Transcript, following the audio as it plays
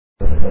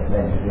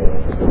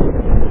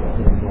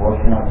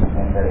devotion of the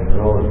center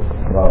grows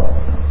throughout.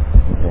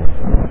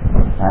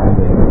 And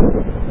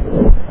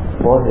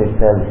force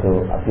itself to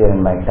appear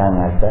in my tongue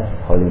as the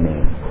holy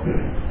name.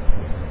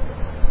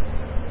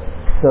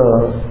 So,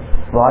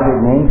 what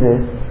it means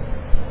is,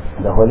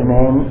 the holy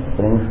name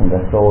springs from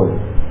the soul.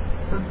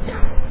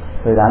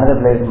 So, in another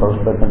place in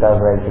Bhagavad Gita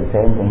writes the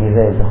same thing. He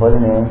says, the holy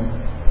name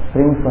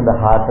springs from the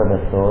heart of the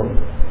soul,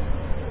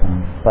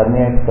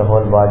 permeates the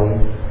whole body,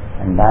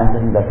 and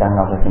dances in the tongue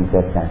of a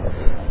sincere chanter.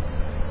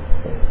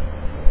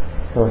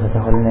 So, such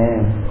a holy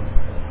name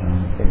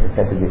it is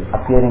said to be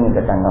appearing in the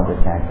tongue of the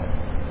chanter.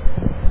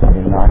 It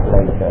is not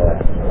like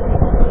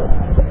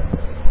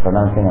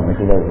pronouncing a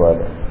material word.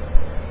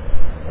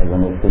 Like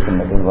when you speak in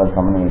material word,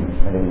 so many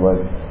material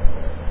words,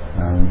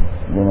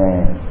 you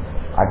may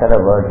utter a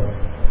word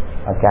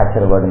or capture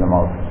a word in the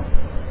mouth.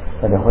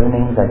 But the holy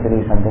name is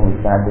actually something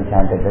which cannot be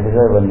chanted. That is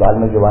why when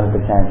Valmiki wanted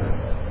to chant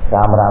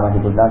Ram Rama,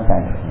 he could not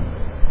chant. He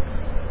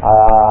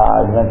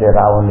did not say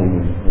Ra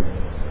only. His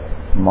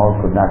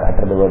mouth could not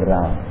utter the word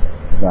Ram.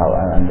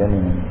 And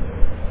then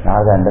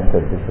Narada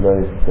understood this fellow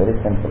is very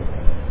simple.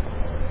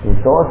 He is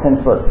so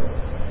simple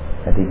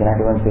that he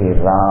cannot even say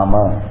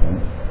Rama.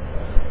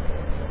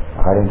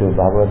 According to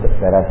Bhagavad,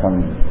 there are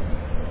some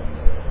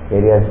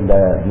areas in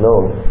the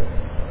globe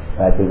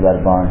where people are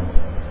born,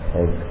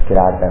 like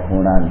Kirata,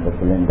 Hunan,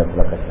 Pulinda,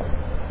 Plakasha.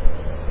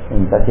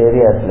 In such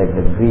areas like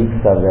the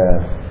Greeks or the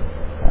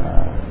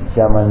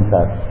Germans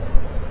or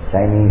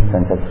Chinese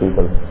and such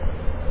people,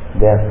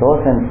 they are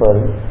so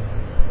simple.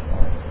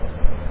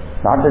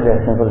 Not that they are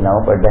simple now,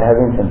 but they have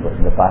been simple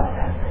in the past,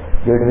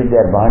 due to which they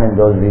are born in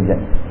those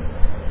regions.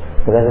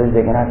 Because of which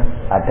they cannot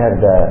utter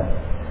the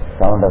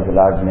sound of the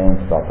Lord's names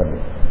properly.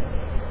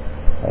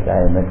 Like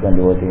I met one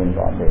devotee in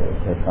Bombay, he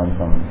had come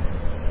from,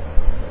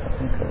 I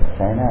think,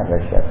 China or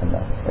Russia,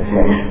 Russia.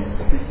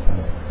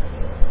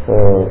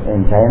 So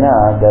in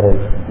China, there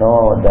is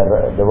no,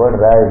 the word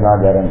Ra is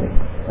not there only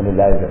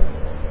La is there.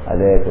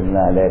 Ale,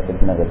 Krishna, Ale,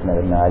 Krishna, Krishna,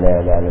 Krishna, Ale,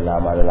 Ale, Ale,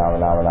 Lama, Lama,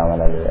 Lama,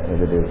 Lama, Ale,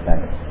 everybody is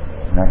chanting.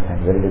 Not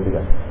chanting, very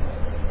difficult.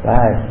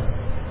 But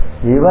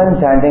even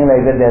chanting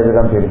like that, they have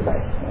become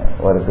purified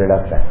over a period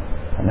of time.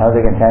 And now they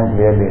can chant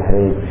clearly,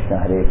 Hare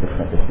Krishna,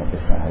 Krishna,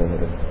 Krishna, Hare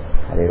Hare,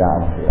 Hare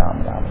Ram, Ram,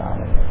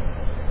 Ram.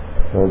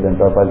 So then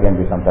Prabhupada can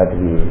be compared to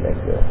be like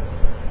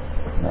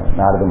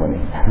Narada Muni,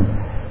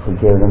 who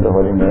gave them the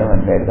holy name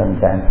and made them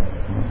chant.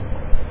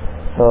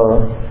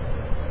 So,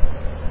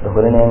 the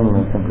holy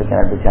name simply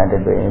cannot be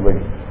chanted by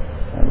anybody,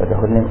 but the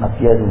holy name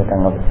appears in the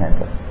tongue of the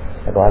chanter.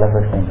 Like all of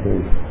us can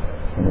see,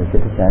 when we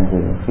sit to chant, we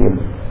feel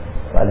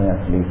falling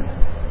asleep.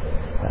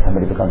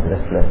 Somebody becomes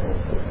restless,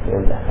 they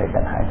feel the head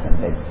and hands and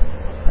legs.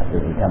 Some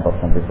people jump up,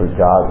 some people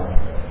jog,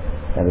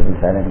 some people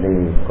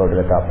silently go to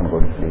the top and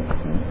go to sleep.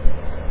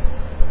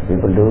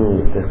 People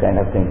do this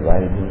kind of things.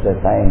 Why? This is a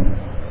sign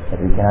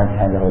that we cannot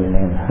chant the holy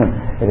name.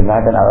 It is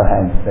not in our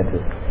hands that we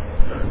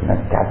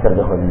cannot capture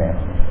the holy name.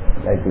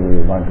 Like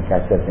we want to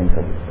capture things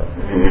of this sort.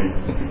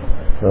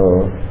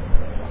 So,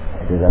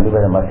 it is only by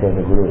the mercy of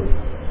the Guru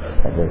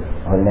that the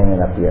holy name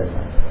will appear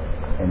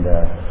in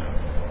the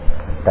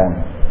tongue.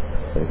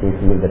 So it is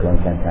easily that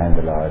one can chant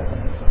the Lord and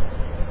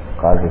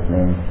call His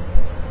name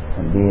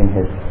and be in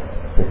His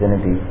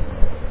vicinity,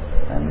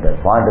 and the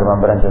fond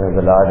remembrances of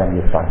the Lord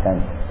and His passions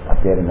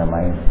appear in the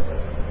mind.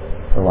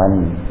 So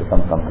one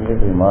becomes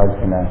completely immersed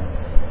in a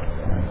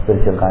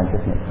spiritual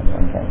consciousness, and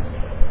one can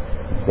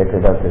get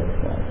rid of this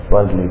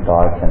worldly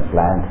thoughts and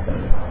plans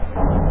and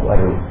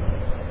worries.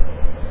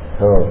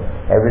 So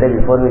every day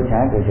before we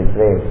chant, we should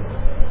pray.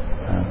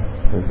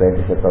 We pray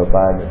to Sri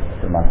Prabhupada,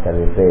 to Master,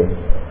 we pray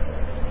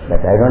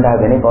that I don't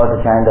have any power to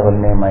chant the holy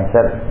name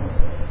myself,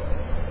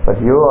 but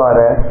you are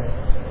a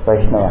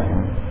Vaishnava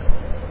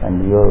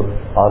and you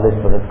always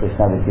possess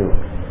Krishna with you.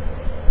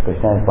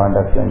 Krishna is fond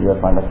of you and you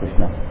are fond of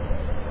Krishna.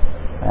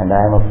 And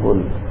I am a fool,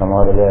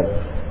 somehow or other,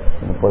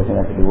 in the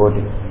position as a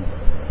devotee.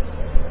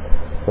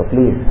 So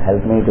please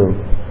help me to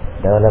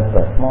develop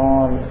a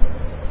small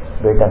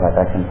bit of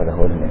attraction for the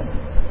holy name,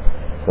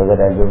 so that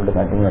I will be able to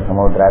continue,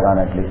 somehow drag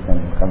on at least and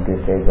come to a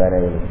stage where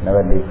I will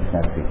never leave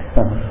Krishna's feet.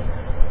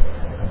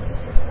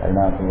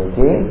 Harinam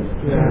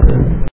Prabhuji.